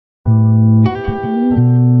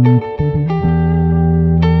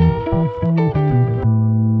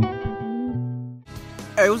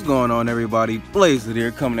going on, everybody? BlazeHood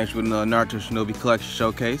here, coming at you with another Naruto Shinobi collection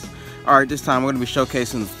showcase. Alright, this time we're going to be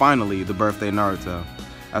showcasing, finally, the birthday Naruto.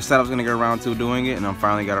 I said I was going to get around to doing it, and I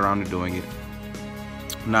finally got around to doing it.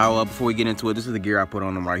 Now, before we get into it, this is the gear I put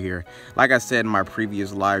on him right here. Like I said in my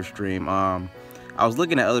previous live stream, I was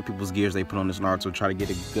looking at other people's gears they put on this Naruto, try to get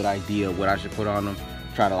a good idea of what I should put on them.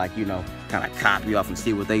 Try to, like, you know, kind of copy off and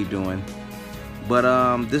see what they doing. But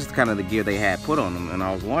this is kind of the gear they had put on him, and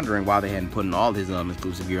I was wondering why they hadn't put in all his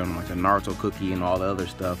exclusive gear on him, like the Naruto cookie and all the other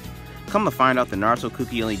stuff. Come to find out, the Naruto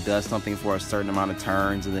cookie only does something for a certain amount of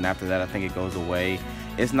turns, and then after that I think it goes away.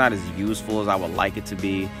 It's not as useful as I would like it to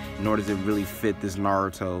be, nor does it really fit this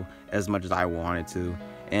Naruto as much as I want it to.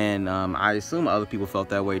 And I assume other people felt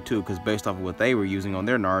that way too, because based off of what they were using on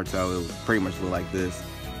their Naruto, it was pretty much look like this.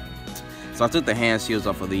 So I took the hand shields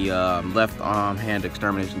off of the left arm hand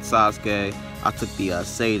extermination Sasuke. I took the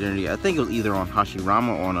Sage Energy, I think it was either on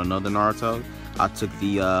Hashirama or on another Naruto. I took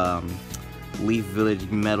the Leaf Village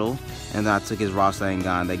Metal, and then I took his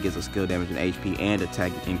Rasengan that gives a skill damage and HP and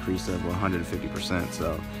attack increase of 150%.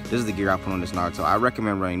 So this is the gear I put on this Naruto. I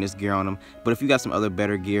recommend running this gear on him, but if you got some other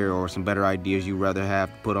better gear or some better ideas you'd rather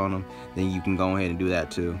have put on him, then you can go ahead and do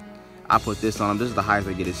that too. I put this on him. This is the highest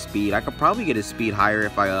I get his speed. I could probably get his speed higher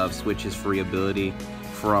if I switch his free ability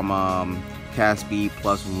from cast speed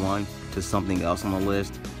 +1 to something else on the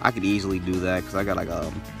list. I could easily do that because I got like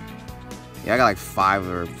I got like 5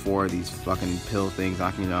 or 4 of these fucking pill things.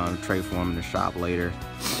 I can trade for them in the shop later,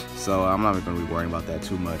 so I'm not even gonna be worrying about that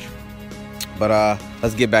too much. But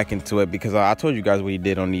let's get back into it, because I told you guys what he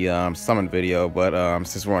did on the summon video, but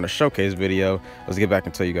since we're on a showcase video, let's get back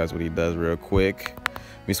and tell you guys what he does real quick.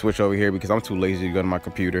 Let me switch over here because I'm too lazy to go to my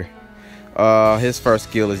computer. His first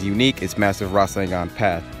skill is unique. It's Massive Rasengan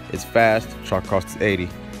Path. It's fast. Shock cost is 80.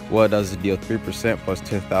 What it does is deal 3% plus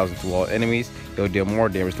 10,000 to all enemies. It'll deal more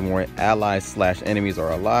damage the more allies / enemies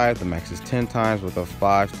are alive. The max is 10 times with a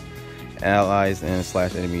 5 allies and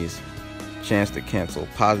 / enemies chance to cancel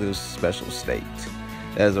positive special state.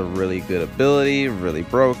 That is a really good ability, really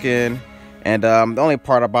broken. And the only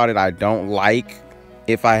part about it I don't like,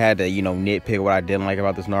 if I had to, nitpick what I didn't like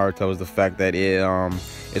about this Naruto, is the fact that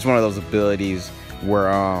it's one of those abilities where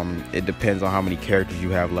it depends on how many characters you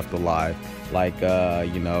have left alive, like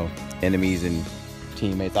enemies and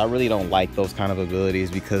teammates. I really don't like those kind of abilities,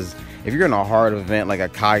 because if you're in a hard event like a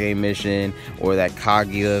Kage mission or that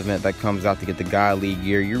Kaguya event that comes out to get the God League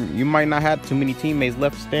gear, you might not have too many teammates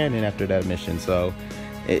left standing after that mission. So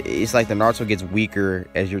it's like the Naruto gets weaker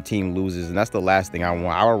as your team loses, and that's the last thing I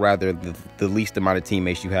want. I would rather the least amount of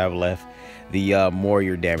teammates you have left, the more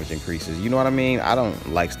your damage increases. You know what I mean? I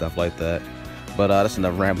don't like stuff like that. But that's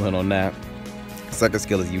enough rambling on that. Second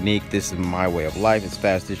skill is unique. This is my way of life. It's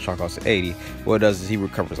fast. His shock cost 80. What it does is he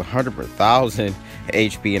recovers 100,000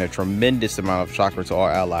 HP and a tremendous amount of chakra to all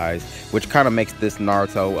allies, which kind of makes this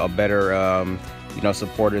Naruto a better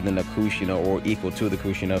supporter than the Kushina, or equal to the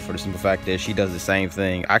Kushina, for the simple fact that she does the same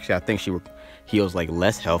thing. Actually, I think she heals like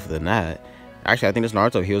less health than that. Actually, I think this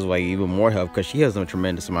Naruto heals like even more health, because she has a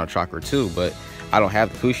tremendous amount of chakra too. But I don't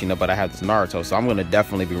have the Kushina, but I have this Naruto, so I'm going to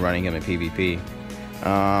definitely be running him in PvP.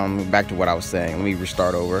 Back to what I was saying. Let me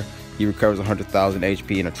restart over. He recovers 100,000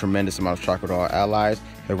 HP and a tremendous amount of chakra to all allies.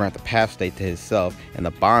 He'll grant the path state to himself and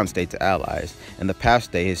the bond state to allies. In the path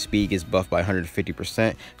state, his speed gets buffed by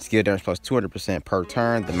 150%, skill damage plus 200% per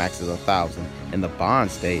turn. The max is 1,000. In the bond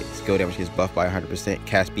state, skill damage gets buffed by 100%,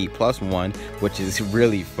 cast speed +1, which is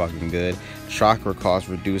really fucking good. Chakra cost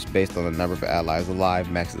reduced based on the number of allies alive.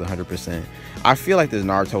 Max is 100%. I feel like this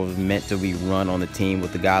Naruto was meant to be run on the team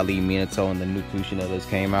with the God League Minato and the new Kushina that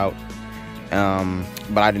came out.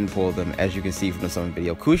 But I didn't pull them, as you can see from the summon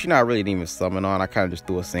video. Kushina I really didn't even summon on. I kind of just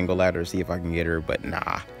threw a single ladder to see if I can get her, but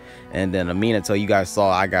nah. And then Minato, you guys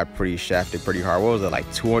saw I got pretty shafted pretty hard. What was it,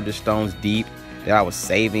 like 200 stones deep that I was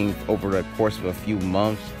saving over the course of a few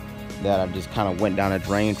months, that I just kind of went down a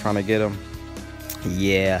drain trying to get them.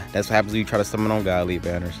 Yeah, that's what happens when you try to summon on God League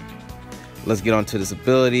banners. Let's get on to his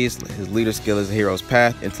abilities. His leader skill is Hero's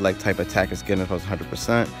Path. Intellect type attack is skill plus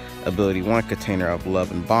 100%. Ability 1, Container of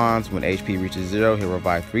Love and Bonds. When HP reaches 0, he'll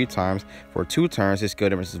revive 3 times. For 2 turns, his skill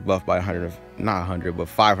damage is buffed by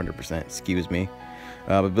 500%, excuse me.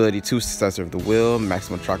 Ability 2, Successor of the Will.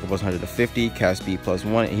 Maximum chakra plus 150. Cast speed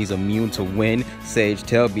 +1. And he's immune to Wind, Sage,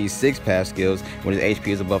 Tail Beast, 6 path skills when his HP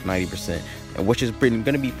is above 90%. Which is going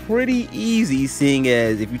to be pretty easy, seeing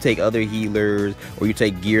as if you take other healers or you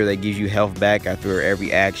take gear that gives you health back after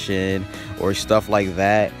every action or stuff like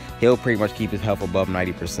that, he'll pretty much keep his health above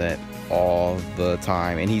 90% all the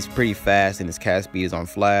time. And he's pretty fast, and his cast speed is on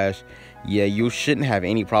flash. Yeah, you shouldn't have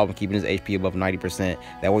any problem keeping his HP above 90%.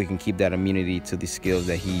 That way you can keep that immunity to the skills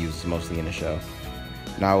that he uses mostly in the show.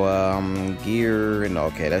 Now, gear, and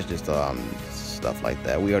okay, that's just stuff like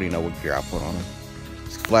that. We already know what gear I put on him.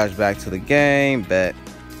 Let's flash back to the game. Bet.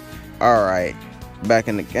 All right, back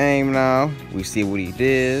in the game now. We see what he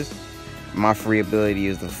did. My free ability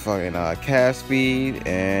is the fucking cast speed,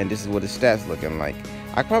 and this is what his stats looking like.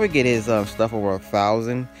 I probably get his stuff over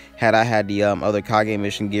 1,000 had I had the other Kage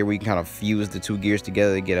mission gear where you can kind of fuse the two gears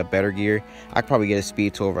together to get a better gear. I could probably get his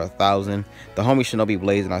speed to over 1,000. The homie Shinobi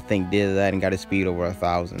Blazing, I think, did that and got his speed over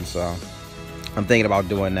 1,000. So I'm thinking about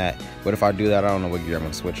doing that. But if I do that, I don't know what gear I'm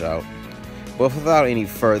gonna switch out. But without any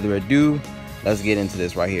further ado, let's get into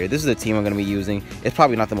this right here. This is the team I'm going to be using. It's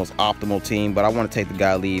probably not the most optimal team, but I want to take the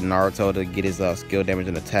guy lead Naruto to get his skill damage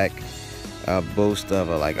and attack boost of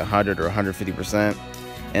like 100 or 150%.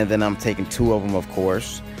 And then I'm taking 2 of them, of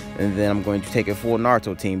course. And then I'm going to take a full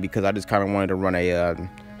Naruto team because I just kind of wanted to run a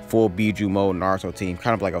full Biju mode Naruto team.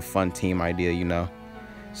 Kind of like a fun team idea, you know.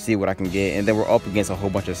 See what I can get. And then we're up against a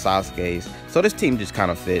whole bunch of Sasuke's. So this team just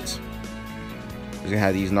kind of fits. We're going to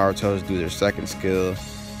have these Narutos do their second skill.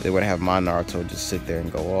 They would have my Naruto just sit there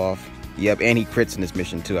and go off. Yep, and he crits in this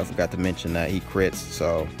mission too. I forgot to mention that he crits,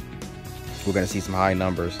 so we're gonna see some high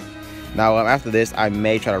numbers. Now after this, I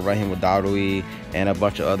may try to run him with Darui and a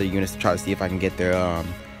bunch of other units to try to see if I can get their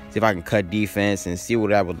see if I can cut defense and see what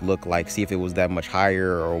that would look like. See if it was that much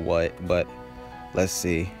higher or what. But let's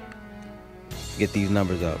see. Get these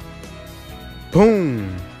numbers up.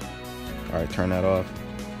 Boom. All right, turn that off.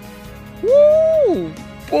 Woo,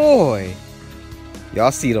 boy.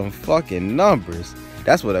 Y'all see them fucking numbers.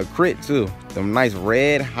 That's what a crit too. Them nice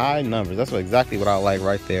red high numbers. That's exactly what I like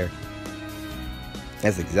right there.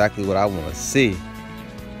 That's exactly what I want to see.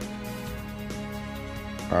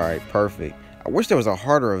 All right, perfect. I wish there was a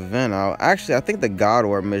harder event out. Actually, I think the God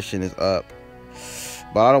Orb mission is up.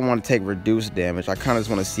 But I don't want to take reduced damage. I kind of just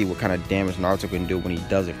want to see what kind of damage Naruto can do when he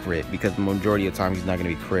doesn't crit. Because the majority of the time he's not going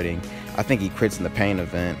to be critting. I think he crits in the pain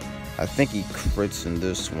event. I think he crits in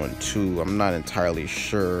this one too. I'm not entirely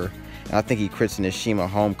sure. And I think he crits in the Shima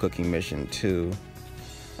home cooking mission too.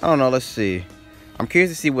 I don't know. Let's see. I'm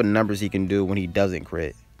curious to see what numbers he can do when he doesn't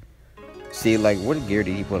crit. See, like, what gear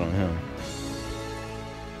did he put on him?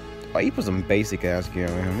 Oh, he put some basic ass gear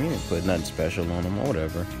on him. He didn't put nothing special on him or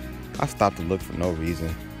whatever. I stopped to look for no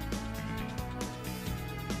reason.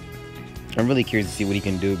 I'm really curious to see what he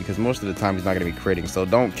can do because most of the time he's not going to be critting. So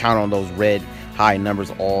don't count on those red high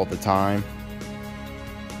numbers all the time.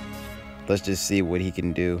 Let's just see what he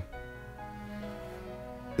can do.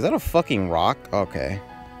 Is that a fucking rock? Okay.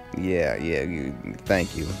 Yeah,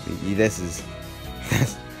 thank you. This is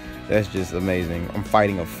that's just amazing. I'm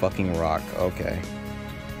fighting a fucking rock. Okay.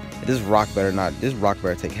 This rock better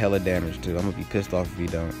take hella damage too. I'm gonna be pissed off if he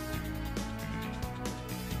don't.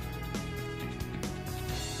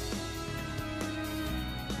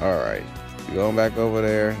 Alright. Going back over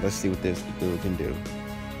there. Let's see what this dude can do.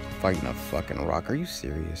 Fighting a fucking rock. Are you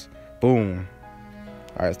serious? Boom.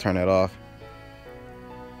 Alright, let's turn that off.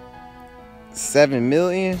 7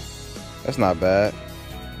 million? That's not bad.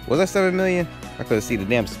 Was that 7 million? I couldn't see the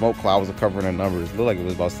damn smoke cloud was covering the numbers. It looked like it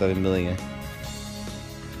was about 7 million.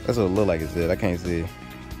 That's what it looked like it did. I can't see.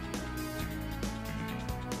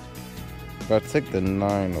 If I took the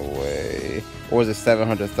 9 away. Or was it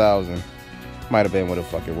 700,000? Might have been what the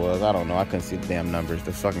fuck it was. I don't know. I couldn't see the damn numbers.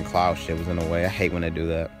 The fucking cloud shit was in the way. I hate when they do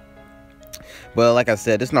that. But like I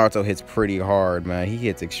said, this Naruto hits pretty hard, man. He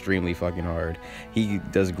hits extremely fucking hard. He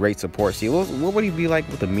does great support. See, what would he be like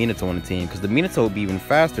with the Minato on the team? Because the Minato would be even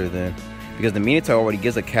faster then. Because the Minato already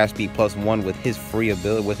gives a cast speed +1 with his free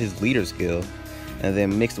ability, with his leader skill. And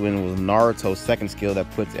then mixed in with Naruto's second skill that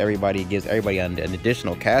gives everybody an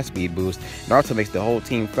additional cast speed boost. Naruto makes the whole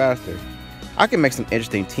team faster. I can make some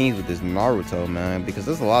interesting teams with this Naruto, man, because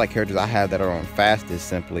there's a lot of characters I have that are on fastest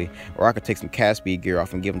simply, or I could take some cast speed gear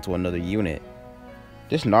off and give them to another unit.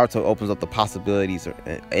 This Naruto opens up the possibilities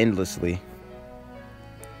endlessly.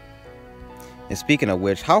 And speaking of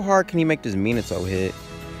which, how hard can he make this Minato hit?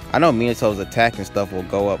 I know Minato's attack and stuff will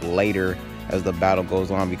go up later as the battle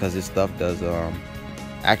goes on because his stuff does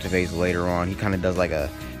activates later on. He kind of does like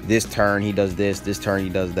this turn he does this turn he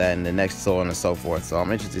does that, and the next so on and so forth. So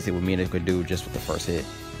I'm interested to see what Minato could do just with the first hit.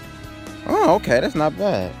 Oh, okay, that's not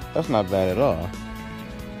bad. That's not bad at all.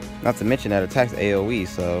 Not to mention that attacks AoE,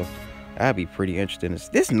 so that'd be pretty interesting.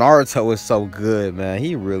 This Naruto is so good, man.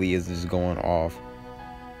 He really is just going off.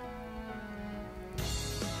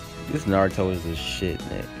 This Naruto is the shit,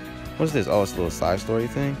 man. What's this? Oh, it's a little side story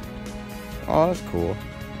thing. Oh, that's cool.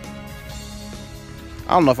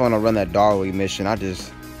 I don't know if I'm gonna run that Darui mission.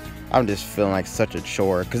 I'm just feeling like such a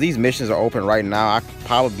chore because these missions are open right now. I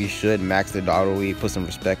probably should max the Darui, put some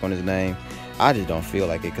respect on his name. I just don't feel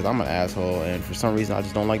like it because I'm an asshole, and for some reason I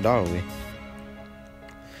just don't like Donnelly.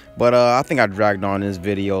 But I think I dragged on this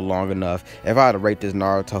video long enough. If I had to rate this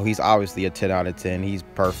Naruto, he's obviously a 10 out of 10. He's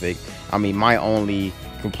perfect. I mean, my only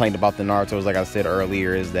complaint about the Naruto, like I said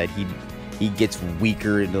earlier, is that he gets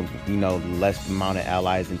weaker the less amount of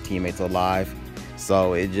allies and teammates alive.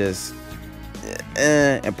 So it just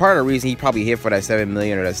and part of the reason he probably hit for that 7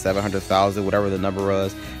 million or that 700,000, whatever the number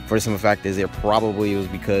was, for the simple fact is it probably was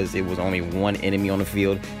because it was only one enemy on the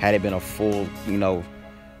field. Had it been a full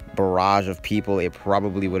barrage of people, it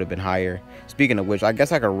probably would have been higher. Speaking of which, I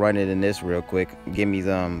guess I could run it in this real quick. Give me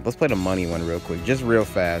let's play the money one real quick, just real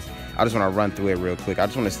fast. I just want to run through it real quick. I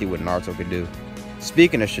just want to see what Naruto could do.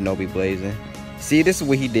 Speaking of Shinobi blazing, see, this is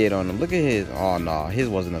what he did on him. Look at his. Oh no, his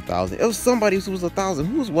wasn't 1,000. It was somebody who was 1,000.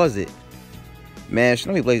 Whose was it? Man,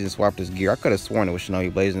 Shinobi blazing swapped his gear. I could have sworn it was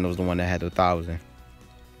Shinobi blazing. It was the one that had 1,000.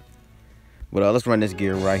 But let's run this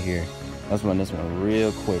gear right here. Let's run this one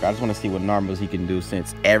real quick. I just want to see what normals he can do,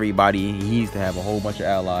 since everybody, he needs to have a whole bunch of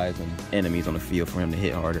allies and enemies on the field for him to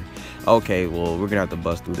hit harder. Okay, well, we're gonna have to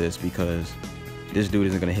bust through this because this dude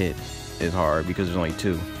isn't gonna hit as hard because there's only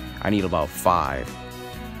 2. I need about 5.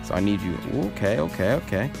 So I need you. Okay.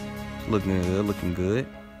 Looking good, looking good.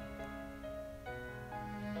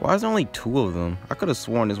 Why is there only 2 of them? I could have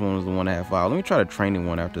sworn this one was the one that had 5. Let me try the training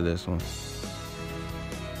one after this one.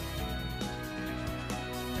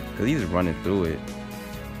 Because he's running through it.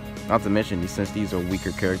 Not to mention, since these are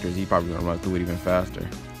weaker characters, he's probably going to run through it even faster.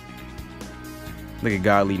 Look at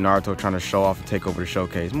Godly Naruto trying to show off and take over the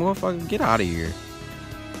showcase. Motherfucker, get out of here.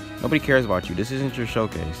 Nobody cares about you. This isn't your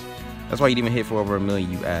showcase. That's why you didn't even hit for over 1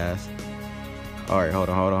 million, you ass. Alright, hold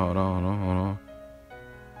on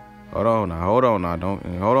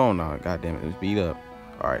now. God damn it, let's beat up.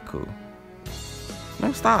 Alright, cool.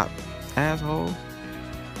 No, stop, asshole.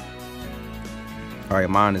 Alright,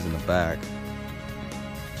 mine is in the back.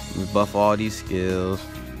 We buff all these skills.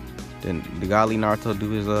 Then the Godly Naruto do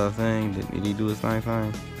his thing. Did he do his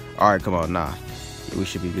thing? Alright, come on, nah. We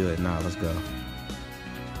should be good. Nah, let's go.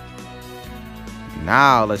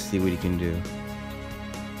 Now let's see what he can do.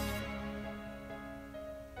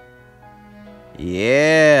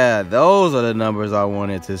 Yeah, those are the numbers I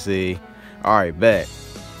wanted to see. Alright, bet.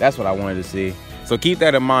 That's what I wanted to see. So keep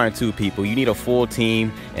that in mind too, people. You need a full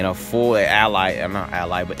team and a full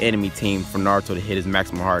enemy team for Naruto to hit his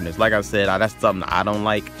maximum hardness. Like I said, that's something I don't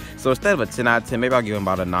like. So instead of a 10 out of 10, maybe I'll give him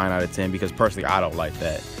about a 9 out of 10 because personally I don't like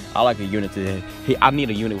that. I like a unit I need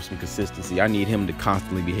a unit with some consistency. I need him to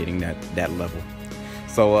constantly be hitting that level.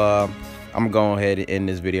 So I'm gonna go ahead and end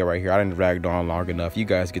this video right here. I didn't drag on long enough. You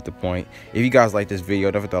guys get the point. If you guys like this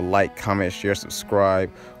video, don't forget to like, comment, share,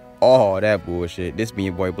 subscribe, all that bullshit. This been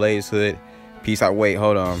your boy BlazeHood. Peace out. Wait,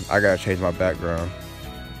 hold on. I gotta change my background.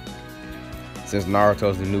 Since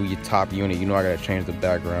Naruto's the new top unit, you know I gotta change the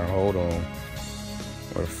background. Hold on.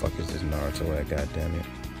 Where the fuck is this Naruto at? God damn it.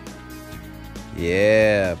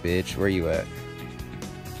 Yeah, bitch. Where you at?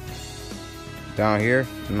 Down here?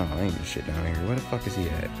 No, ain't no shit down here. Where the fuck is he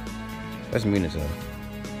at? That's Minato.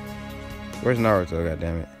 Where's Naruto? God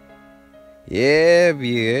damn it. Yeah,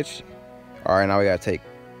 bitch. Alright, now we gotta take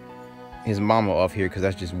his mama off here because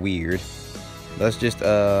that's just weird. Let's just, is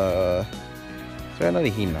there another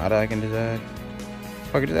Hinata I can just add?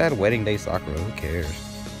 Fuck, just add Wedding Day Sakura. Who cares?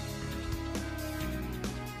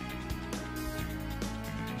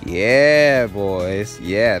 Yeah, boys.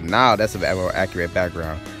 Yeah, now that's a more accurate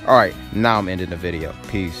background. Alright, now I'm ending the video.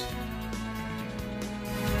 Peace.